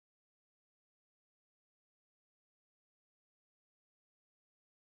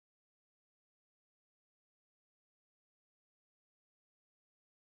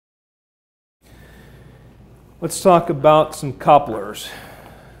Let's talk about some couplers.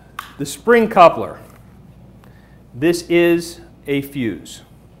 The spring coupler. This is a fuse.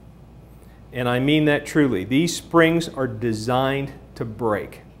 And I mean that truly. These springs are designed to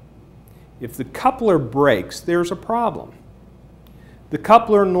break. If the coupler breaks, there's a problem. The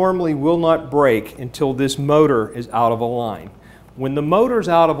coupler normally will not break until this motor is out of a line. When the motor's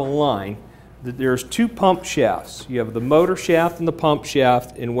out of a line, there's two pump shafts. You have the motor shaft and the pump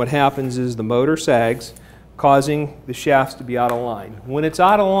shaft, and what happens is the motor sags, causing the shafts to be out of line. When it's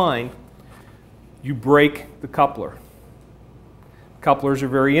out of line, you break the coupler. Couplers are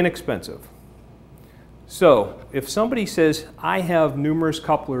very inexpensive. So, if somebody says, I have numerous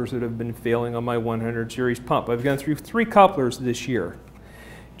couplers that have been failing on my 100 series pump, I've gone through 3 couplers this year.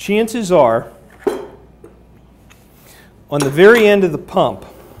 Chances are, on the very end of the pump,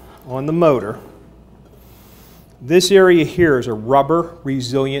 on the motor, this area here is a rubber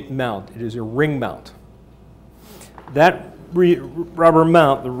resilient mount. It is a ring mount. That rubber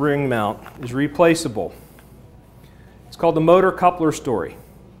mount, the ring mount, is replaceable. It's called the motor coupler story.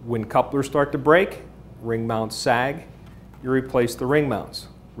 When couplers start to break, ring mounts sag, you replace the ring mounts,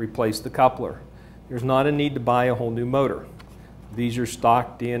 replace the coupler. There's not a need to buy a whole new motor. These are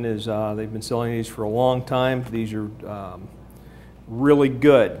stocked in as, they've been selling these for a long time. These are really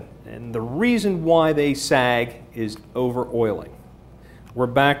good. And the reason why they sag is over oiling. We're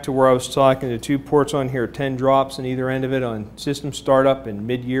back to where I was talking, the 2 ports on here, 10 drops on either end of it on system startup and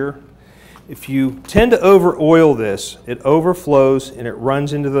mid-year. If you tend to over oil this, it overflows and it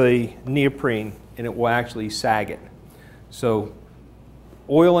runs into the neoprene and it will actually sag it. So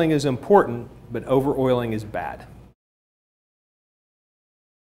oiling is important, but over oiling is bad.